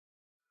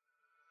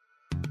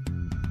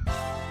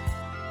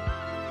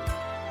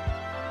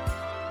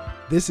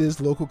This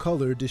is Local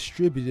Color,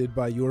 distributed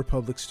by Your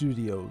Public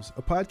Studios,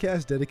 a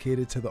podcast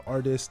dedicated to the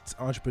artists,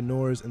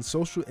 entrepreneurs, and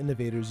social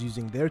innovators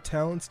using their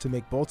talents to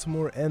make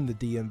Baltimore and the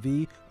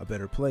DMV a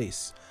better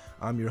place.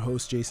 I'm your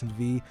host, Jason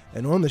V,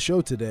 and on the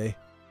show today,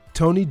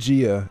 Tony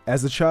Jia.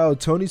 As a child,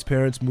 Tony's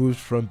parents moved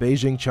from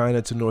Beijing,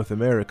 China to North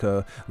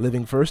America,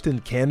 living first in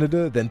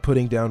Canada, then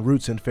putting down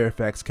roots in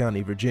Fairfax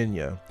County,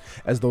 Virginia.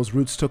 As those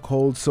roots took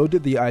hold, so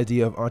did the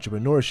idea of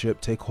entrepreneurship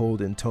take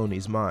hold in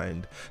Tony's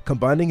mind.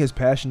 Combining his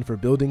passion for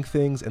building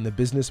things and the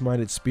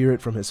business-minded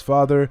spirit from his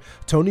father,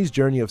 Tony's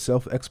journey of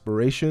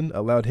self-exploration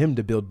allowed him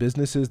to build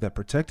businesses that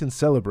protect and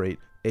celebrate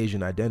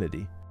Asian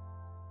identity.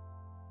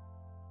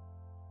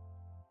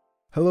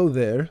 Hello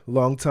there,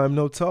 long time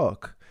no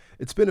talk.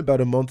 It's been about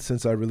a month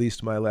since I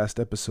released my last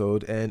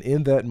episode, and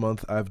in that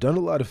month I've done a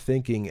lot of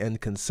thinking and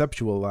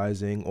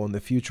conceptualizing on the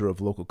future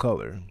of Local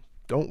Color.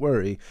 Don't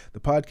worry, the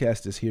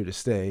podcast is here to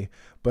stay,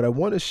 but I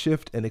want to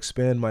shift and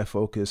expand my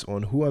focus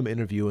on who I'm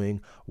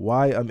interviewing,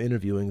 why I'm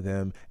interviewing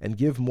them, and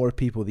give more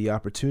people the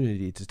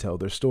opportunity to tell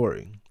their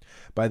story.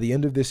 By the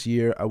end of this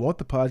year, I want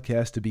the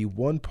podcast to be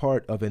one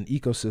part of an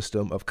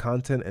ecosystem of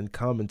content and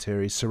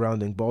commentary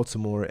surrounding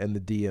Baltimore and the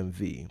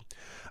DMV.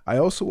 I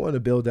also want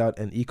to build out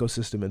an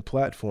ecosystem and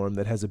platform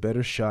that has a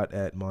better shot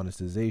at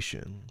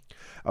monetization.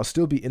 I'll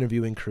still be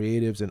interviewing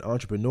creatives and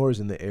entrepreneurs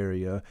in the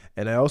area,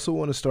 and I also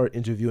want to start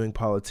interviewing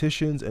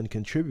politicians and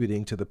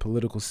contributing to the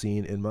political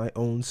scene in my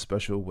own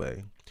special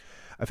way.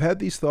 I've had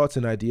these thoughts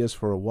and ideas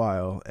for a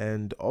while,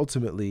 and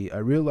ultimately, I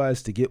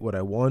realized to get what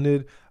I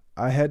wanted,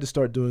 I had to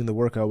start doing the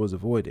work I was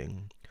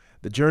avoiding.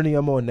 The journey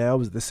I'm on now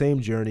is the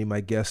same journey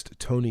my guest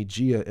Tony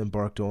Jia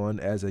embarked on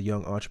as a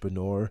young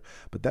entrepreneur,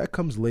 but that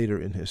comes later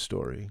in his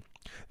story.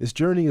 This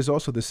journey is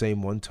also the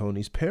same one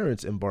Tony's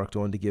parents embarked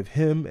on to give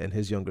him and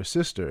his younger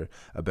sister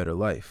a better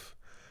life.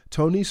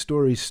 Tony's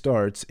story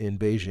starts in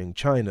Beijing,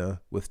 China,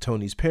 with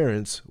Tony's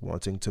parents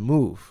wanting to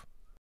move.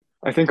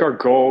 I think our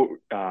goal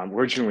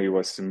originally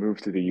was to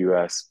move to the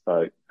US,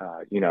 but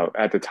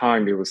at the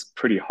time it was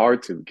pretty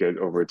hard to get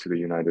over to the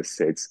United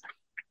States.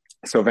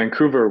 So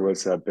Vancouver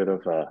was a bit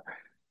of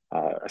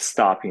a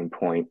stopping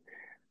point.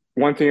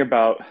 One thing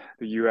about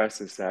the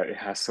US is that it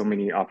has so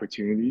many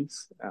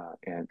opportunities,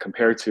 and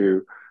compared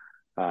to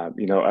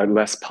a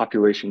less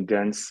population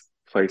dense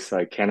place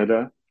like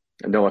Canada,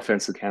 and no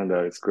offense to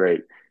Canada, it's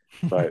great,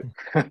 but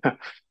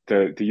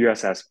the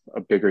US has a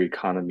bigger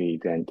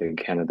economy than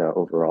Canada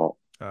overall.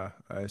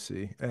 I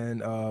see.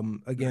 And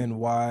again,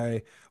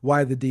 why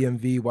the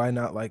DMV? Why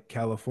not like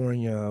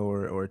California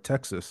or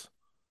Texas?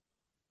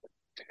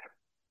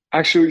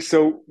 Actually,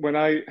 so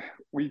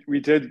we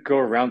did go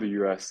around the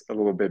US a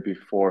little bit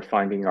before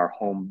finding our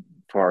home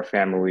for our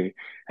family.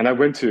 And I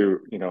went to,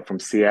 from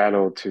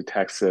Seattle to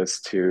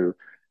Texas to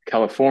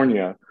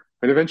California.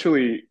 But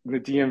eventually in the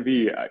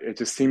DMV, it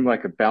just seemed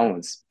like a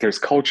balance. There's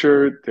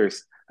culture,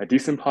 there's a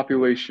decent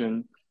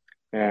population,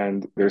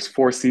 and there's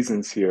four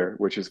seasons here,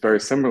 which is very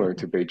similar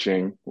to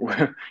Beijing,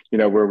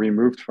 where we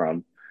moved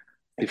from.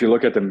 If you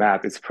look at the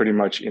map, it's pretty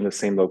much in the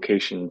same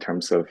location in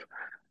terms of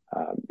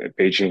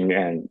Beijing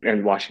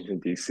and Washington,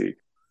 D.C.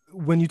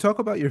 When you talk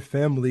about your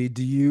family,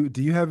 do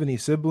you have any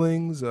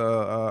siblings?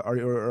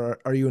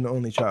 Are you an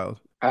only child?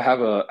 I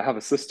have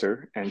a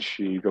sister, and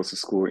she goes to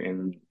school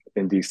in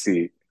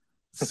DC.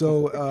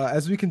 So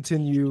as we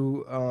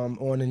continue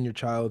on in your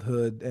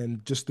childhood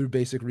and just through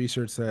basic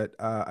research that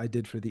I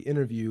did for the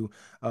interview,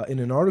 in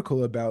an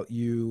article about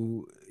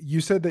you, you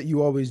said that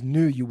you always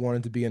knew you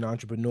wanted to be an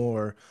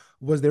entrepreneur.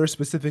 Was there a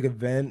specific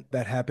event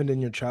that happened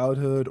in your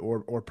childhood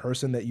or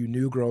person that you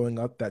knew growing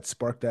up that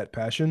sparked that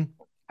passion?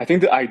 I think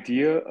the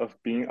idea of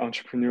being an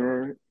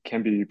entrepreneur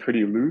can be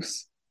pretty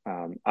loose.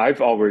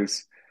 I've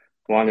always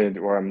wanted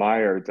or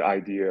admired the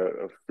idea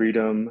of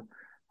freedom,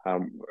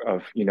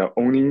 of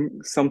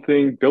owning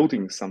something,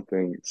 building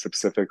something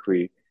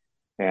specifically.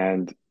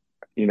 And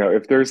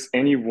if there's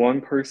any one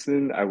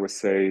person, I would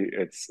say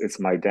it's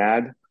my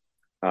dad.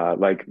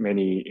 Like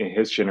many in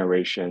his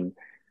generation,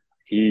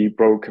 he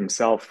broke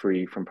himself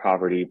free from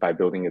poverty by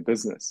building a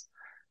business.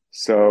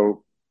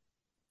 So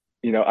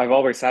I've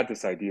always had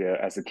this idea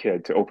as a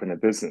kid to open a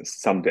business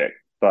someday,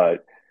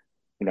 but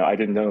I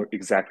didn't know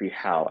exactly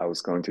how I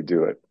was going to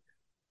do it.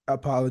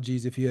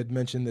 Apologies if you had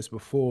mentioned this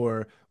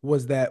before.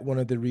 Was that one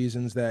of the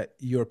reasons that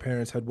your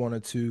parents had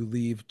wanted to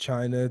leave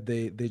China?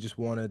 They just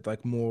wanted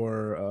like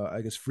more,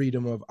 I guess,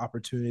 freedom of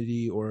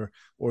opportunity or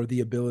the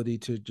ability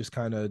to just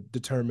kind of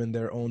determine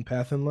their own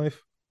path in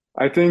life?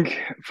 I think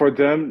for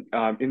them,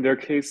 in their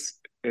case,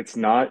 it's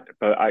not,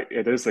 but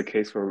it is a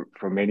case for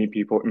many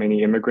people,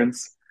 many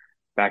immigrants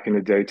back in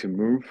the day to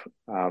move.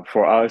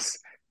 For us,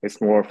 it's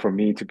more for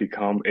me to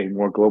become a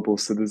more global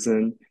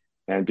citizen,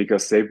 and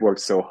because they've worked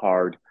so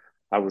hard,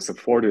 I was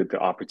afforded the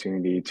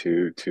opportunity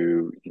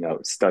to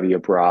study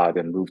abroad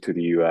and move to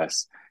the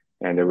U.S.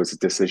 And it was a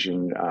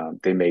decision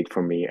they made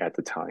for me at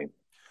the time.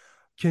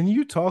 Can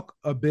you talk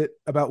a bit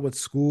about what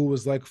school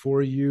was like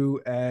for you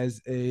as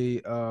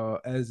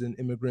an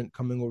immigrant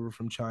coming over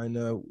from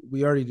China?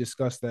 We already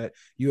discussed that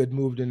you had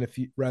moved in a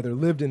few, rather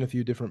lived in a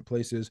few different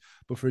places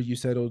before you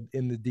settled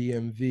in the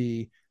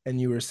DMV, and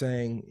you were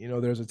saying,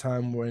 there's a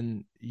time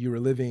when you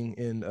were living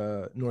in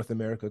North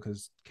America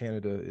because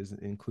Canada is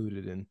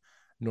included in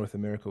North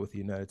America with the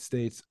United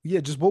States.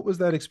 Yeah, just what was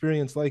that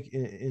experience like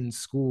in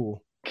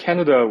school?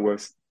 Canada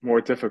was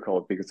more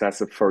difficult because that's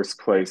the first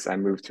place I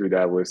moved to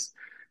that was,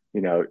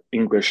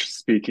 English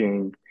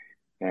speaking,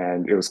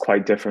 and it was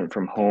quite different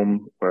from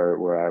home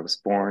where I was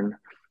born.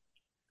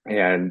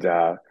 And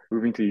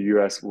moving to the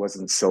US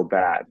wasn't so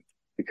bad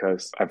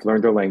because I've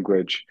learned the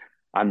language.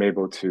 I'm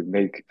able to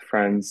make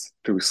friends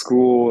through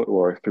school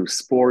or through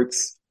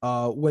sports.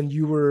 When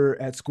you were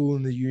at school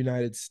in the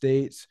United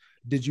States,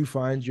 did you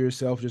find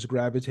yourself just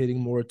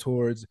gravitating more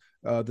towards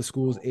the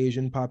school's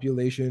Asian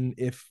population,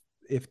 if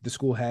the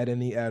school had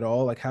any at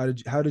all? Like, how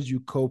did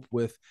you cope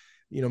with,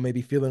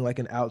 maybe feeling like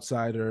an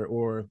outsider,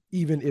 or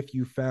even if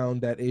you found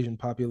that Asian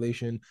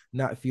population,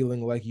 not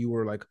feeling like you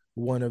were like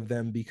one of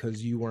them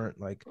because you weren't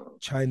like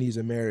Chinese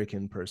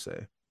American per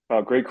se?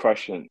 Great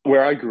question.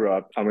 Where I grew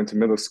up, I went to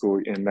middle school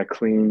in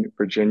McLean,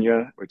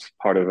 Virginia, which is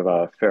part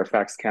of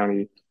Fairfax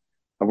County.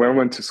 When I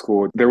went to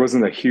school, there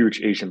wasn't a huge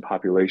Asian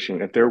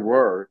population. If there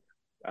were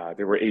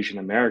Asian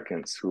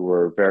Americans who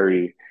were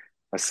very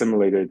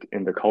assimilated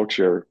in the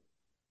culture,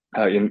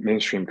 in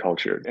mainstream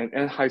culture.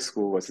 And high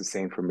school was the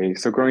same for me.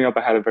 So growing up,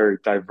 I had a very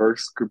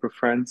diverse group of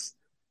friends,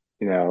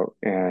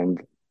 and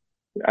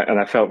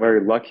I felt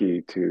very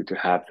lucky to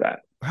have that.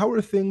 How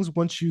were things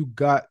once you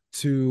got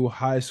to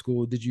high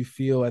school? Did you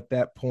feel at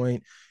that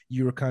point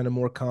you were kind of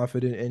more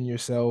confident in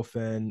yourself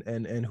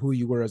and who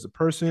you were as a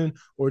person,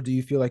 or do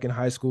you feel like in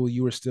high school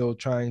you were still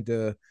trying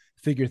to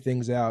figure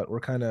things out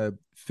or kind of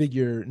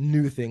figure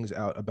new things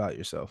out about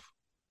yourself?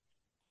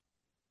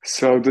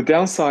 So the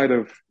downside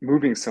of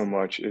moving so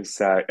much is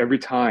that every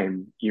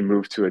time you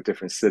move to a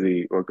different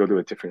city or go to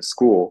a different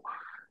school,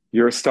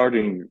 you're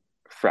starting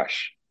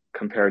fresh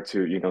compared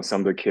to,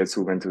 some of the kids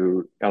who went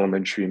to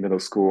elementary, middle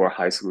school, or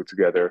high school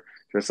together.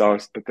 There's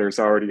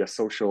already a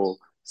social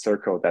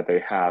circle that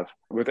they have.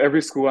 With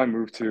every school I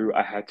moved to,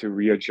 I had to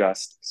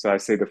readjust. So I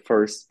say the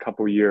first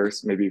couple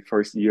years, maybe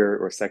first year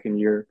or second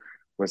year,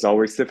 was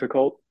always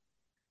difficult.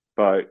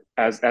 But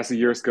as the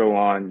years go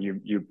on,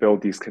 you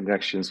build these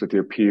connections with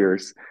your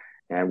peers,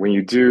 and when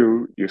you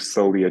do, you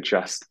slowly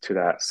adjust to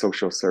that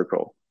social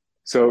circle.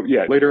 So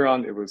yeah, later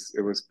on it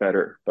was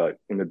better, but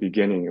in the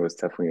beginning it was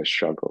definitely a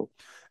struggle.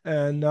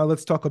 And now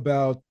let's talk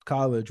about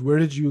college. Where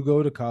did you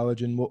go to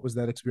college and what was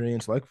that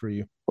experience like for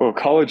you? Well,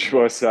 college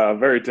was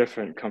very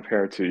different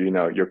compared to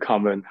your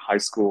common high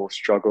school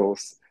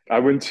struggles. I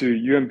went to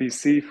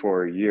UMBC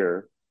for a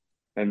year,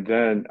 and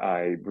then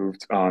I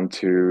moved on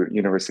to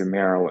University of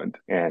Maryland,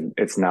 and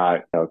it's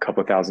not a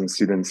couple thousand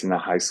students in a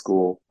high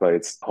school, but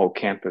it's a whole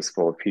campus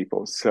full of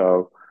people.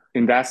 So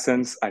in that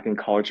sense, I think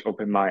college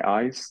opened my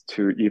eyes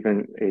to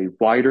even a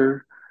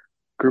wider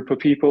group of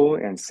people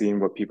and seeing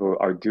what people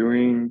are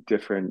doing,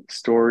 different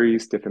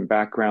stories, different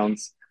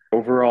backgrounds.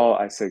 Overall,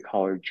 I say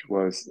college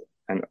was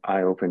an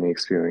eye-opening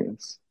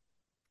experience.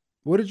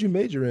 What did you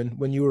major in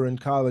when you were in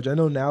college? I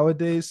know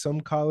nowadays some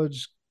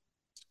colleges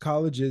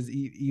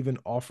even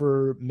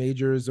offer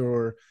majors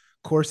or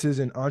courses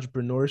in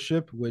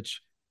entrepreneurship,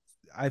 which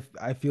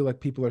I feel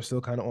like people are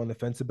still kind of on the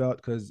fence about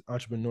because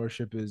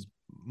entrepreneurship is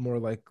more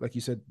like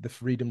you said, the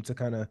freedom to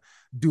kind of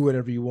do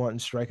whatever you want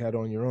and strike out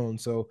on your own.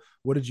 So,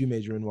 what did you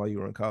major in while you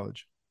were in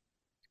college?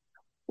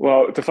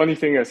 Well, the funny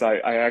thing is I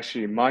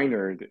actually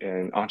minored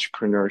in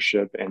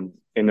entrepreneurship and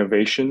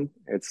innovation.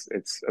 It's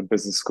a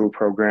business school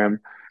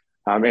program.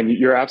 And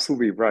you're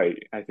absolutely right.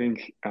 I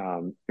think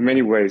in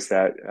many ways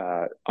that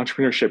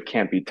entrepreneurship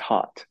can't be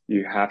taught.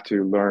 You have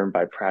to learn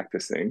by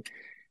practicing.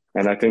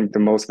 And I think the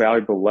most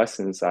valuable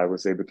lessons I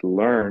was able to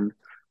learn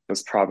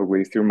was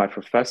probably through my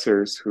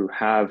professors who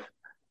have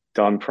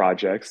done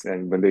projects.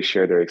 And when they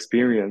share their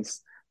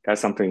experience,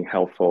 that's something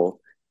helpful.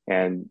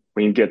 And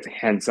when you get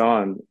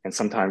hands-on, and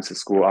sometimes the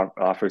school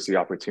offers the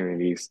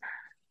opportunities,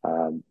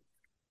 um,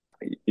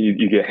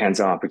 you get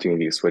hands-on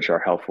opportunities which are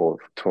helpful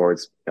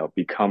towards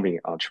becoming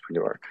an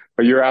entrepreneur.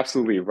 But you're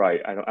absolutely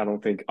right. I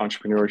don't think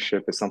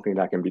entrepreneurship is something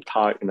that can be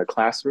taught in the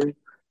classroom.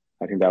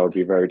 I think that would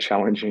be very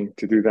challenging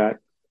to do that.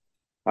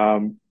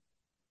 Um,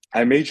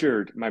 my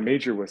major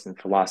was in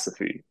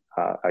philosophy.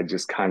 I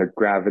just kind of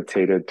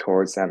gravitated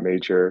towards that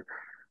major.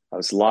 I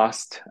was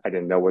lost. I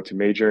didn't know what to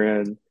major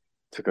in.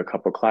 Took a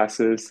couple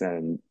classes,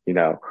 and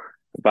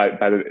by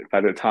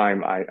the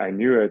time I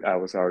knew it, I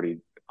was already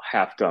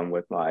half done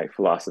with my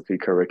philosophy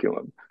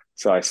curriculum.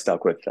 So I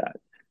stuck with that.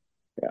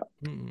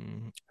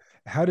 Hmm.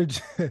 How did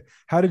Yeah.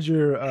 how did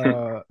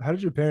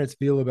your parents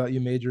feel about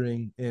you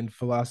majoring in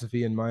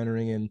philosophy and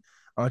minoring in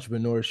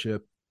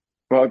entrepreneurship?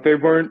 Well, they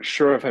weren't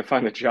sure if I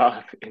find a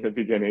job in the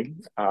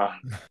beginning,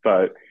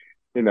 but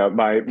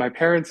my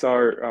parents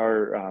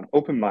are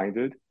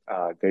open-minded.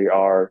 They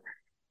are.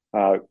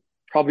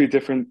 probably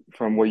different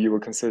from what you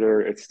would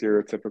consider a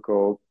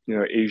stereotypical,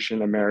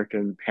 Asian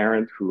American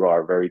parent who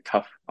are very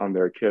tough on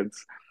their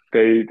kids.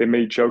 They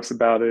made jokes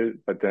about it,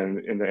 but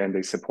then in the end,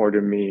 they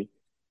supported me.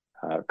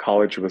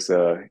 College was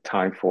a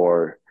time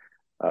for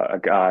a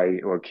guy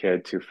or a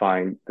kid to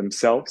find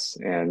themselves,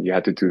 and you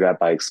had to do that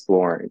by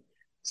exploring.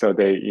 So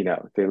they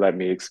let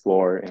me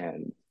explore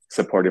and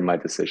supported my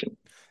decision.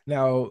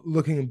 Now,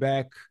 looking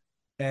back,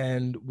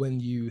 and when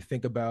you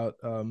think about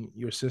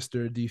your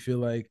sister, do you feel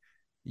like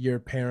your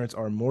parents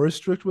are more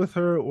strict with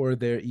her, or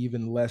they're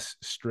even less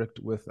strict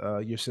with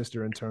your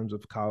sister in terms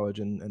of college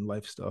and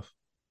life stuff?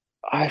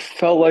 I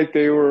felt like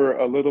they were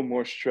a little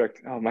more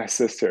strict on my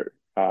sister.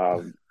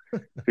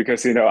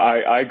 Because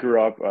I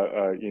grew up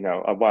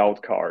a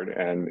wild card,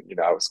 and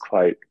I was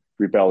quite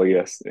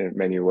rebellious in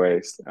many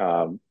ways.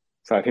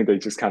 So I think they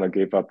just kind of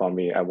gave up on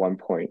me at one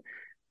point.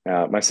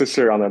 My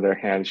sister, on the other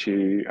hand,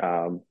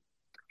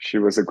 she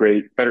was a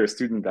better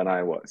student than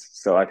I was.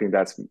 So I think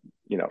that's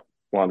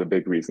one of the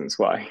big reasons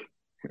why.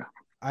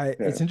 I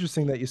Yeah. It's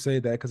interesting that you say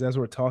that because as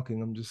we're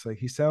talking, I'm just like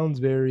he sounds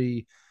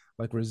very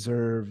like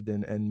reserved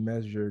and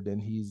measured,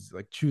 and he's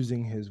like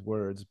choosing his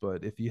words.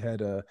 But if you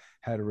had a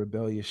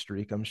rebellious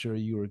streak, I'm sure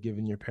you were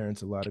giving your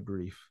parents a lot of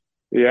grief.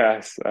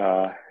 Yes,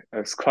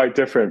 it's quite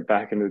different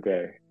back in the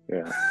day.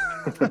 Yeah.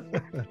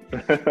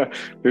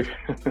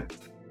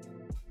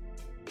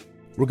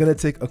 We're going to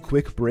take a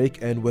quick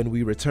break, and when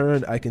we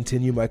return, I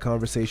continue my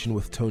conversation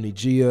with Tony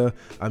Jia.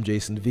 I'm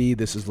Jason V.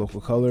 This is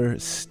Local Color.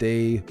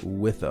 Stay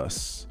with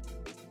us.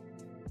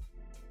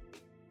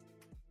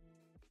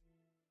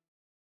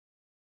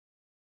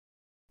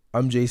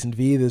 I'm Jason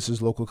V. This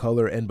is Local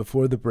Color, and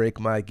before the break,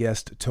 my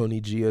guest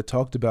Tony Jia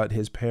talked about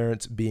his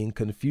parents being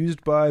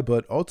confused by,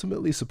 but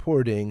ultimately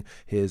supporting,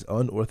 his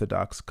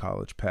unorthodox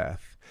college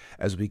path.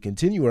 As we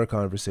continue our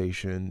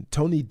conversation,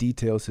 Tony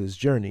details his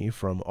journey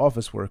from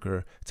office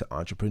worker to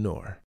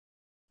entrepreneur.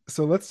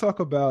 So let's talk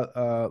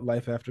about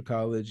life after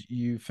college.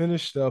 You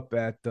finished up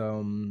at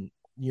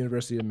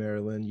University of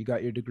Maryland. You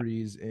got your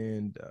degrees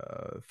in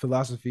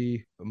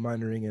philosophy,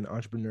 minoring in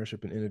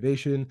entrepreneurship and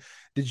innovation.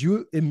 Did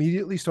you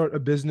immediately start a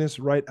business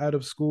right out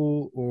of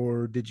school,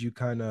 or did you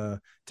kind of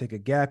take a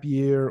gap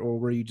year, or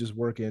were you just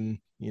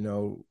working,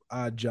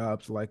 odd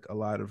jobs like a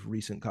lot of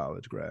recent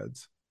college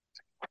grads?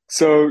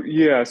 So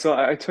yeah, so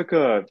I took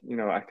I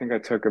think I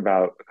took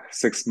about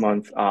 6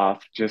 months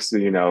off just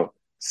to,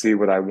 see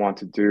what I want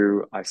to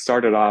do. I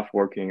started off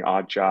working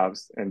odd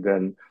jobs and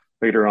then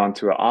later on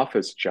to an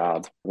office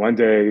job. One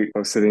day I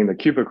was sitting in the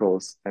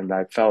cubicles and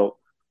I felt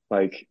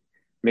like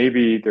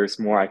maybe there's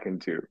more I can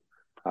do.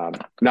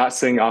 Not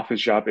saying office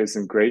job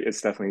isn't great.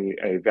 It's definitely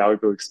a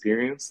valuable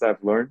experience that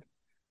I've learned,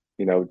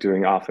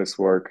 doing office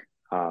work.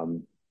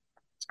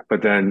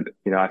 But then,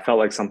 I felt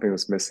like something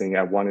was missing.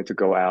 I wanted to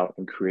go out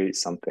and create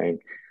something.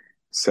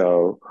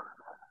 So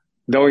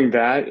knowing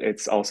that,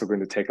 it's also going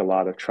to take a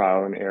lot of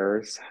trial and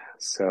errors.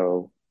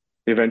 So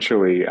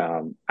eventually,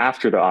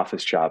 after the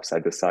office jobs, I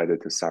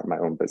decided to start my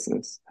own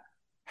business.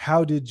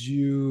 How did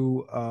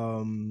you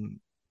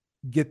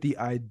get the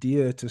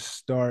idea to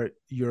start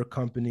your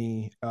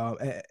company?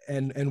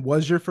 And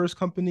was your first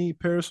company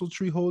Parasol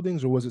Tree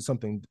Holdings, or was it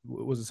something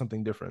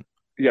different?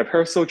 Yeah,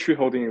 Parasol Tree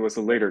Holding was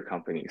a later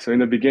company. So in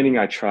the beginning,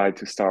 I tried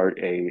to start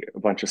a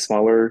bunch of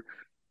smaller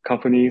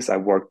companies. I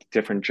worked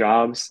different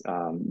jobs,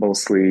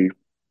 mostly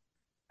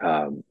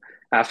um,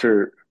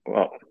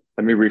 well,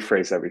 let me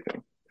rephrase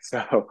everything.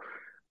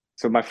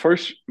 So my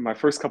first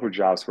couple of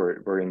jobs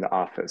were in the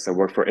office. I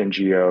worked for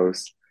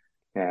NGOs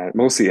and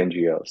mostly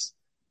NGOs.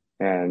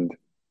 And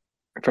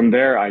from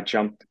there I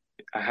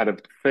had a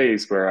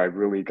phase where I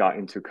really got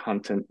into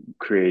content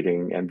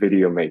creating and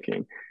video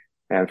making.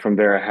 And from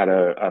there I had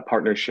a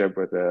partnership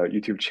with a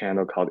YouTube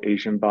channel called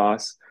Asian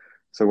Boss.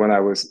 So when I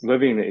was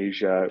living in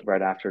Asia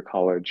right after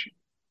college,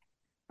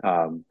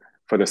 um,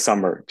 for the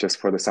summer, just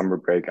for the summer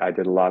break, I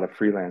did a lot of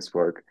freelance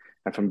work.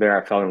 And from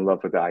there, I fell in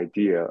love with the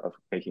idea of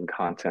making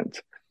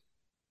content.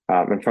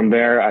 And from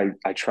there,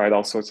 I tried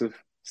all sorts of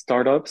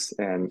startups,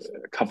 and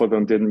a couple of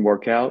them didn't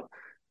work out.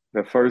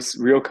 The first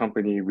real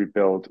company we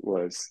built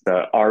was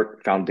the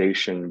Art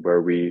Foundation,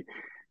 where we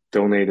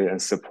donated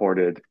and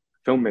supported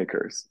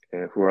filmmakers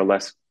who are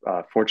less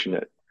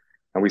fortunate.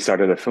 And we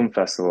started a film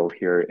festival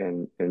here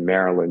in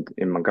Maryland,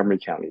 in Montgomery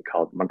County,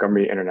 called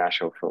Montgomery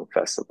International Film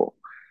Festival.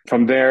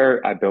 From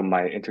there, I built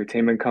my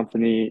entertainment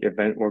company,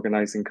 event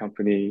organizing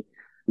company.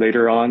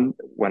 Later on,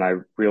 when I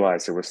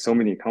realized there were so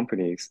many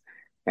companies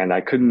and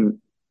I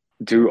couldn't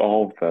do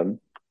all of them,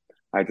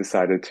 I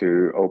decided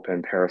to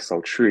open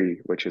Parasol Tree,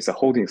 which is a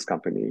holdings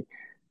company.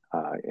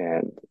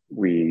 And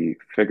we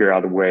figure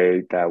out a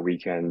way that we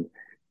can,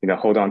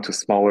 hold on to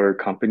smaller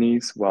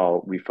companies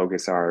while we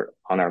focus on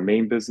our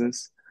main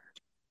business,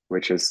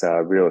 which is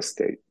real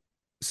estate.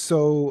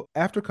 So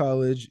after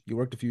college, you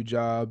worked a few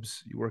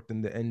jobs. You worked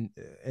in the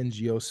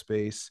NGO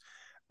space.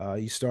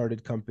 You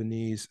started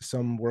companies.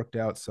 Some worked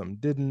out, some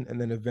didn't,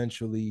 and then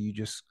eventually you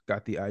just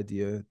got the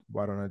idea.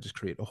 Why don't I just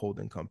create a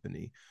holding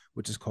company,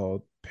 which is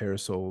called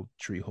Parasol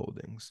Tree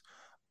Holdings?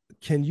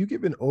 Can you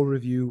give an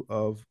overview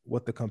of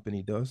what the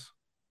company does?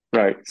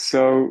 Right.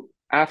 So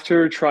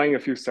after trying a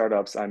few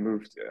startups, I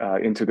moved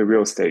into the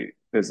real estate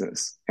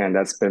business, and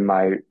that's been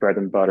my bread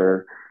and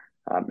butter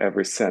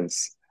ever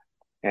since.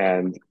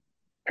 And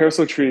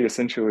Parasol Tree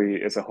essentially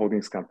is a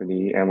holdings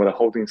company, and what a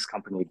holdings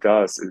company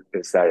does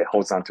is that it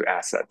holds on to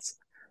assets,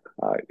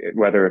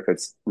 whether if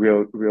it's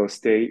real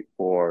estate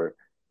or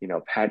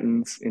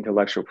patents,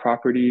 intellectual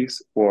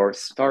properties, or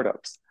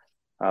startups,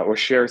 or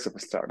shares of a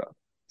startup.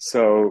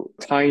 So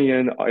tying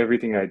in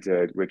everything I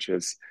did, which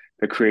is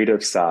the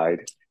creative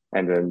side,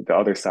 and then the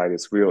other side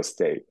is real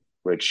estate,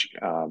 which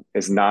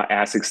is not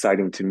as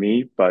exciting to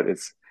me, but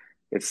it's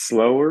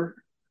slower,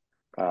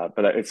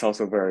 but it's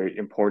also very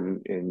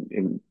important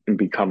in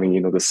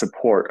becoming, the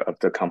support of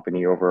the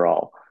company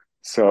overall.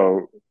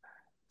 So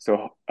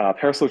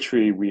Parasol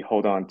Tree, we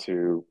hold on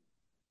to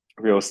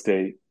real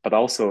estate, but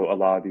also a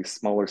lot of these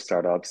smaller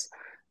startups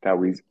that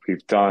we've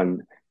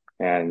done,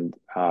 and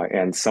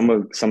some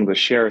of the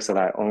shares that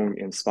I own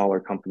in smaller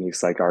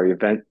companies, like our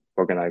event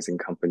organizing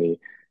company,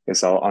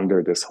 is all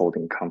under this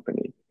holding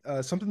company.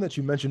 Something that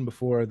you mentioned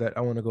before that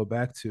I want to go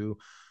back to.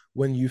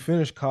 When you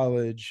finished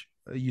college,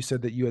 you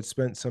said that you had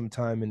spent some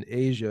time in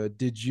Asia.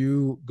 Did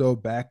you go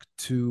back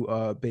to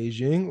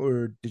Beijing,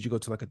 or did you go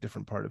to like a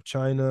different part of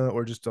China,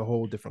 or just a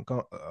whole different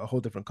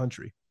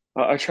country?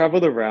 I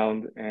traveled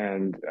around,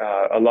 and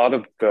a lot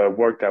of the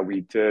work that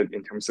we did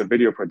in terms of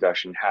video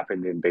production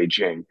happened in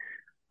Beijing,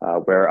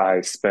 where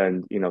I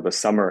spent, the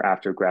summer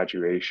after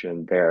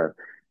graduation there.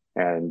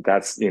 And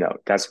that's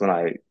when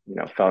I,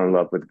 fell in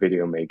love with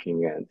video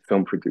making and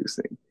film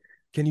producing.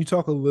 Can you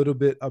talk a little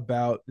bit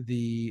about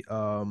the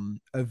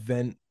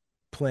event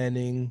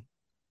planning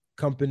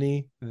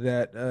company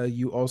that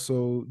you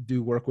also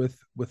do work with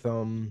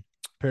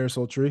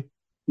Parasol Tree?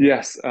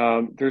 Yes,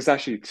 there's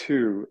actually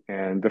two,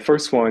 and the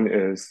first one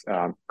is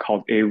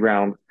called A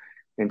Round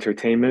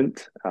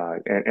Entertainment,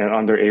 and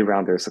under A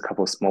Round, there's a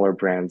couple of smaller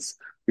brands.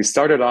 We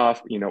started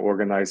off,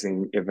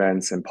 organizing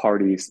events and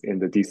parties in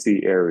the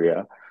DC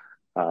area,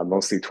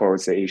 mostly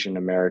towards the Asian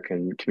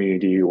American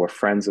community or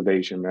friends of the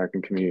Asian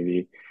American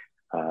community.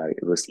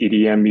 It was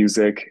EDM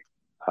music.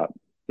 Uh,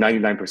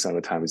 99% of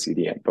the time it's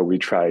EDM, but we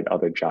tried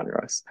other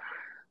genres.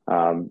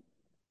 Um,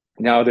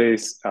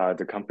 Nowadays,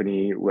 the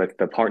company with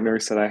the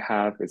partners that I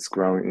have, it's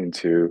grown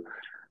into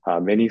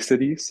many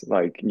cities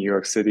like New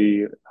York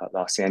City,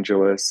 Los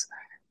Angeles,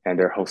 and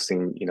they're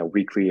hosting,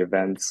 weekly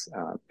events,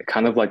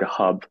 kind of like a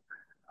hub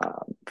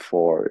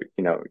for,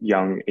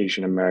 young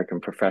Asian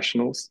American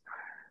professionals.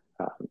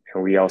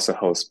 And we also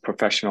host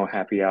professional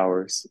happy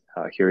hours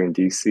here in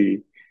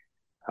DC,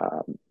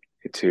 um,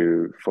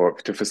 to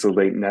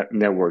facilitate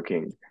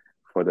networking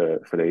for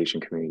the Asian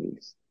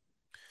communities.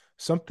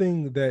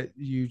 Something that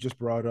you just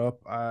brought up,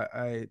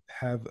 I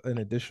have an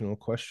additional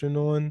question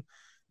on.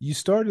 You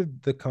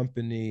started the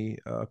company,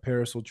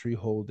 Parasol Tree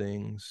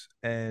Holdings,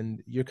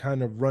 and you're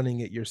kind of running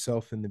it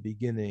yourself in the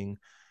beginning.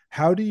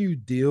 How do you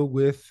deal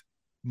with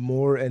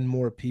more and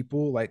more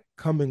people like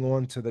coming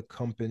on to the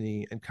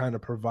company and kind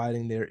of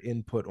providing their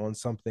input on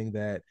something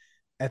that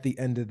at the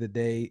end of the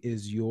day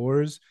is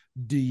yours?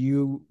 Do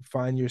you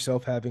find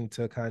yourself having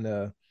to kind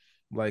of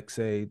like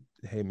say,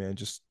 hey man,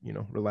 just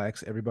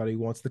relax. Everybody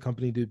wants the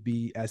company to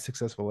be as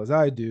successful as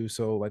I do,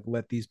 so like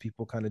let these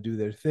people kind of do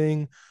their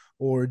thing?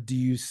 Or do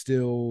you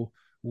still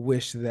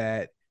wish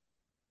that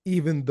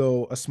even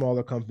though a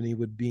smaller company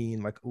would be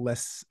in like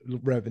less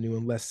revenue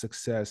and less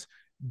success,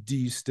 do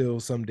you still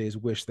some days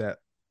wish that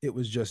it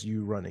was just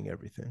you running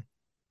everything?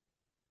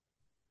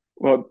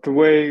 Well, the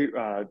way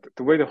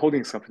the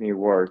holdings company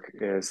work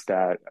is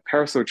that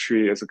Parasol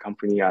Tree is a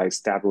company I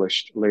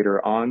established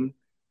later on,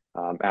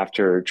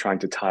 after trying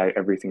to tie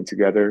everything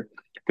together.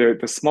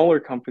 The smaller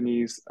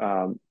companies,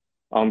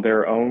 on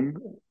their own,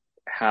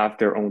 have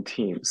their own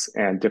teams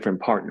and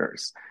different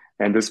partners,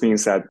 and this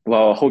means that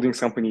while a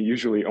holdings company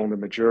usually own the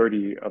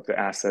majority of the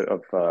asset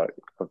of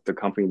the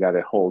company that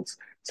it holds,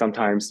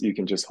 sometimes you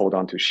can just hold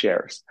on to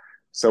shares.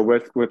 So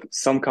with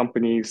some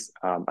companies,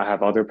 I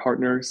have other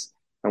partners,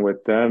 and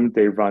with them,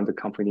 they run the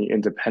company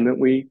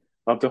independently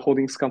of the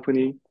holdings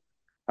company.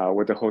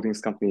 What the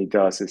holdings company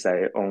does is that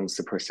it owns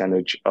the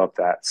percentage of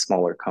that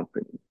smaller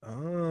company.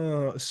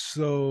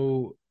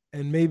 So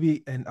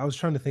and I was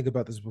trying to think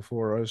about this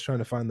before. I was trying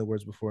to find the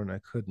words before and I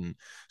couldn't.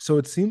 So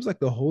it seems like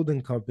the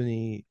holding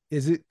company,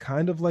 is it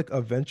kind of like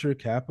a venture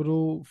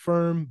capital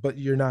firm, but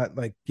you're not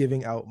like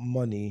giving out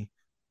money?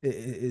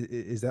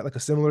 Is that like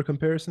a similar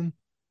comparison?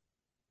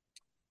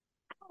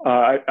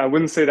 I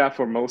wouldn't say that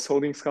for most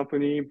holdings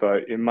company,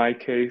 but in my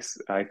case,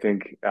 I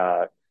think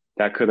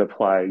that could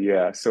apply.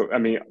 Yeah. So, I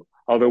mean,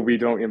 although we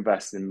don't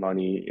invest in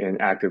money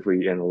and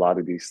actively in a lot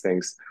of these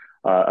things,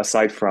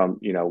 aside from,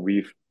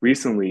 we've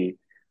recently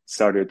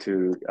started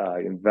to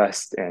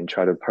invest and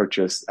try to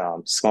purchase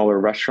smaller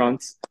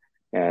restaurants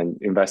and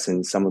invest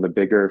in some of the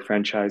bigger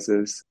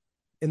franchises.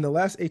 In the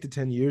last 8 to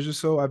 10 years or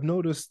so, I've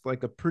noticed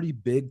like a pretty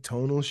big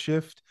tonal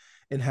shift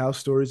in how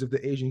stories of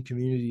the Asian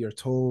community are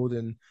told,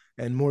 and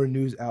more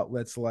news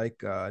outlets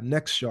like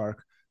Next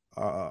Shark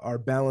are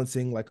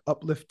balancing like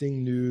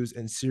uplifting news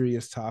and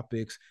serious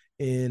topics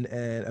in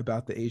and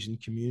about the Asian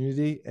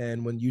community.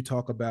 And when you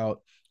talk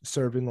about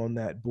serving on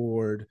that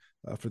board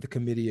for the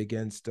Committee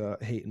Against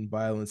Hate and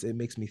Violence, it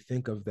makes me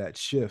think of that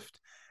shift.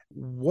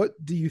 What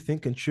do you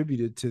think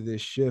contributed to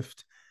this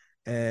shift?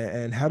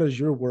 And how does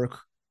your work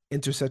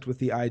intersect with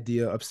the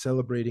idea of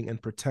celebrating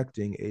and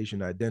protecting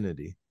Asian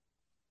identity?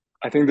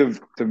 I think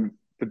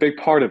the big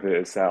part of it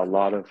is that a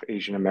lot of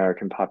Asian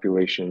American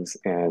populations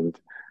and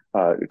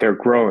they're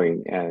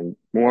growing, and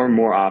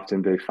more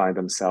often they find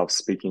themselves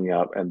speaking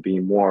up and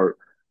being more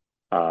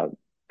uh,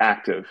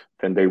 active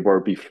than they were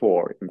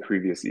before in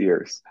previous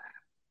years.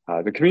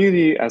 The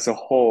community as a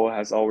whole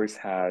has always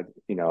had,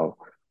 a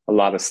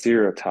lot of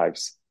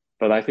stereotypes,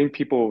 but I think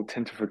people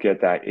tend to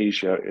forget that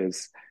Asia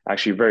is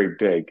actually very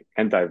big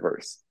and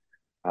diverse.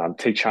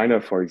 Take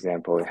China, for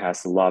example, it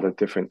has a lot of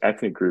different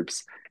ethnic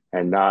groups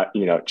and not,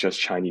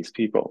 just Chinese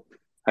people.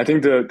 I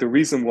think the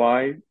reason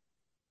why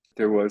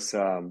there was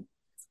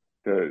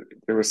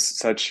there was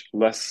such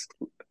less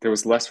there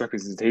was less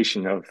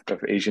representation of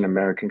Asian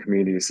American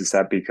communities is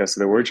that because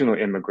the original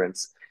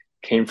immigrants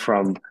came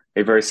from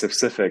a very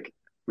specific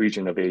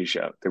region of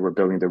Asia. They were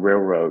building the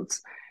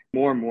railroads.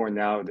 More and more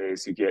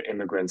nowadays, you get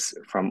immigrants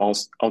from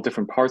all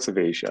different parts of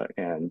Asia,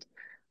 and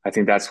I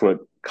think that's what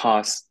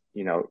caused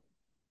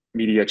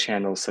media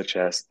channels such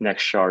as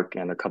Next Shark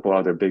and a couple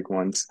other big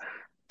ones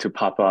to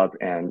pop up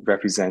and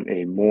represent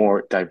a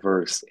more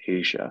diverse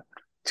Asia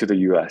to the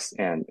US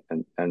and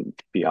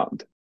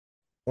beyond.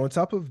 On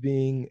top of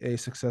being a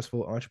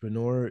successful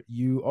entrepreneur,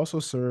 you also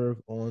serve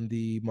on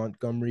the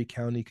Montgomery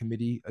County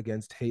Committee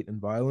Against Hate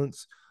and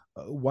Violence.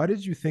 Why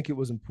did you think it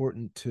was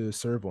important to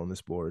serve on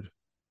this board?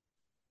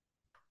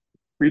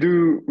 We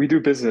do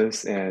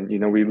business and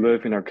we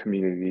live in our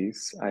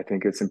communities. I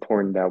think it's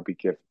important that we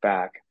give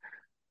back.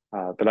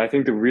 But I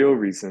think the real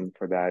reason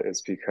for that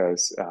is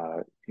because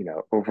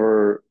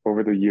over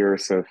the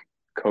years of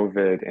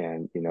COVID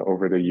and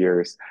over the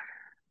years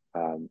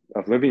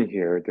of living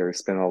here,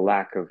 there's been a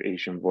lack of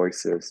Asian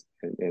voices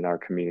in our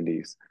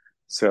communities.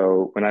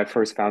 So when I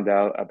first found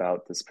out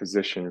about this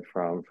position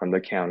from the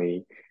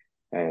county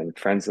and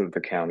friends of the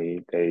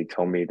county, they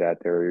told me that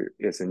there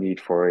is a need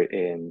for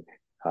an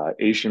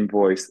Asian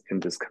voice in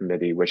this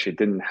committee, which it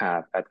didn't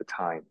have at the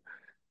time.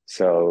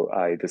 So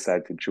I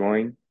decided to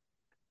join.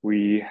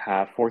 We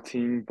have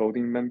 14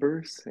 voting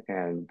members,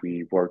 and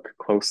we work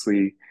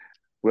closely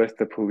with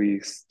the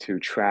police to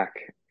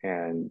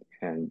and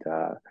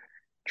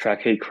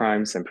track hate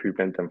crimes and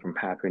prevent them from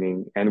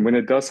happening. And when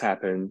it does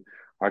happen,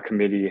 our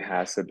committee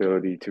has the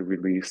ability to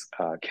release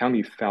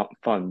county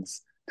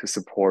funds to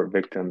support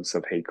victims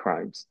of hate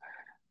crimes.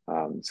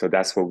 So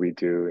that's what we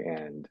do,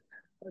 and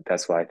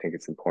that's why I think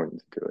it's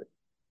important to do it.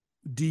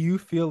 Do you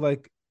feel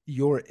like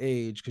your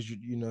age, because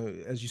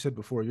as you said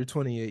before, you're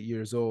 28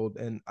 years old,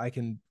 and I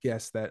can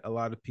guess that a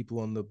lot of people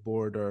on the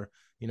board are,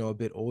 a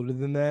bit older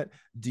than that.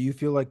 Do you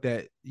feel like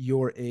that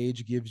your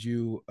age gives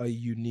you a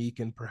unique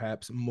and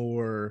perhaps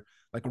more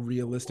like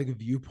realistic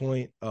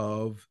viewpoint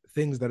of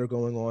things that are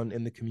going on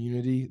in the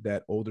community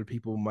that older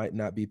people might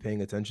not be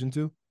paying attention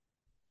to?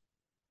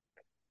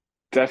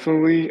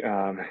 Definitely,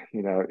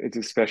 it's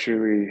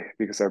especially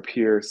because our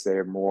peers,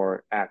 they're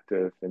more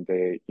active and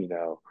they,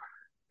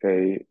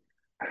 okay,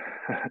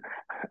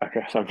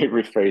 let me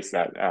rephrase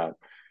that.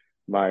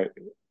 My,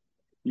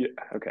 yeah,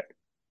 okay.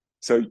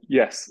 So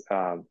yes,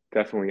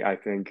 definitely, I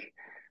think,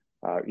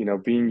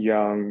 being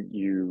young,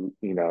 you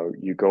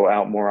go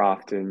out more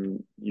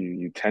often,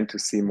 you tend to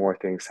see more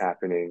things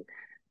happening,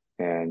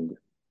 and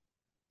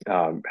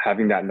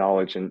having that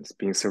knowledge and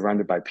being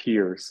surrounded by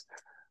peers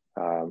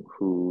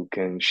who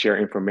can share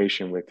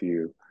information with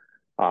you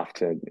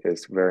often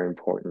is very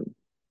important.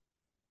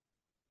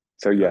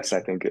 So yes, I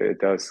Gotcha. think it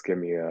does give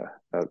me a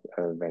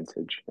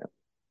advantage. Yeah.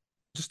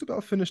 Just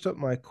about finished up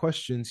my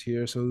questions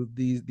here. So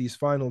these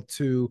final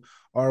two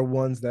are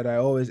ones that I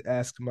always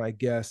ask my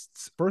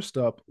guests. First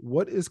up,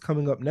 what is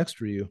coming up next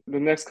for you? The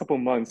next couple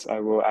of months,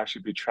 I will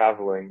actually be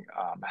traveling.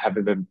 I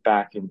haven't been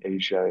back in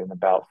Asia in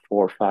about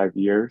 4 or 5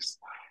 years,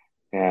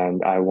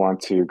 and I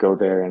want to go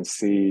there and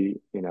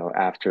see,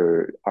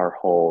 after our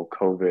whole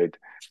COVID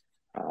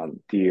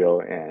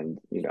deal, and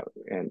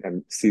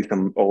and see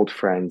some old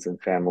friends and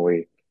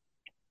family,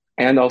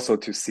 and also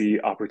to see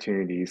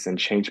opportunities and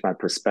change my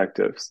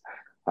perspectives.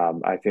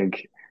 I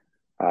think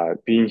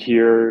being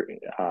here,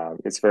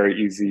 it's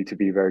very easy to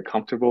be very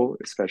comfortable,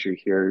 especially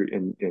here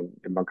in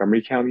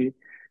Montgomery County.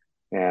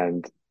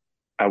 And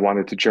I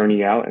wanted to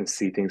journey out and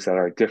see things that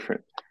are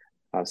different.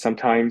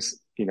 Sometimes,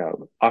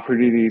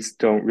 opportunities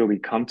don't really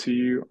come to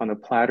you on a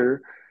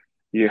platter.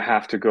 You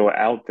have to go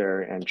out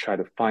there and try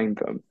to find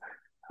them.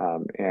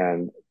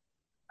 And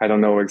I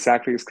don't know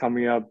exactly what's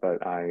coming up,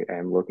 but I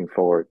am looking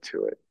forward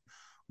to it.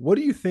 What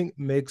do you think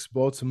makes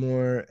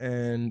Baltimore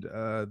and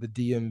the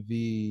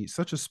DMV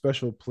such a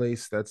special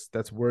place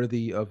that's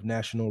worthy of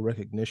national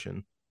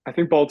recognition? I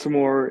think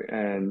Baltimore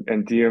and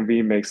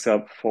DMV makes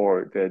up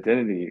for the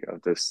identity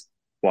of this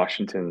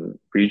Washington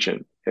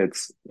region.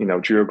 It's,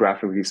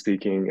 geographically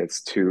speaking,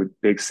 it's two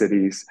big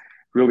cities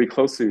really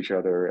close to each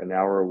other, an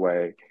hour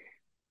away.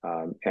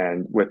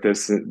 And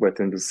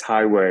within this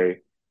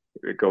highway,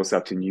 it goes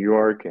up to New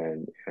York,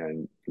 and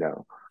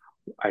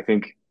I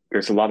think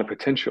there's a lot of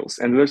potentials,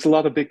 and there's a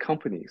lot of big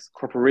companies,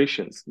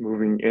 corporations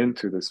moving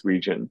into this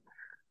region,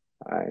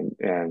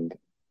 and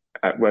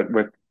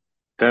with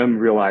them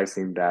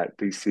realizing that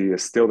DC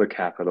is still the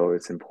capital,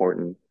 it's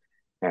important,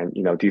 and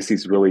DC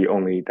is really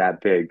only that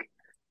big,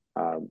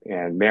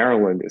 and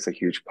Maryland is a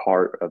huge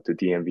part of the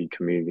DMV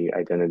community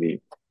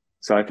identity.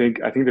 So I think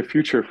the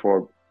future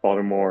for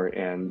Baltimore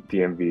and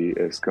DMV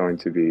is going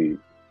to be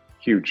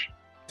huge.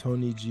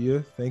 Tony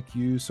Jia, thank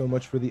you so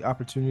much for the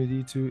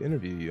opportunity to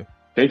interview you.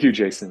 Thank you,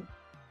 Jason.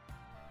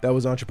 That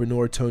was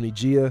entrepreneur Tony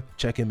Jia.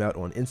 Check him out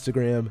on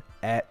Instagram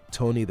at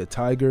Tony the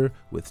Tiger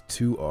with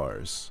 2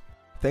 R's.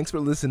 Thanks for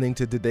listening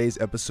to today's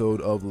episode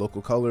of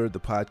Local Color. The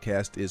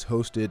podcast is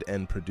hosted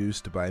and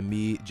produced by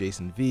me,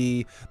 Jason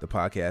V. The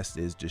podcast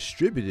is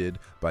distributed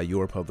by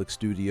Your Public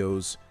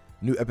Studios.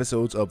 New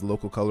episodes of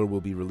Local Color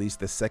will be released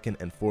the 2nd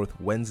and 4th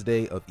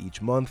Wednesday of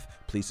each month.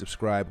 Please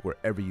subscribe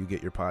wherever you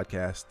get your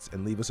podcasts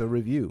and leave us a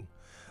review.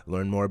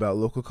 Learn more about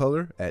Local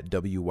Color at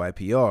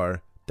wypr.org.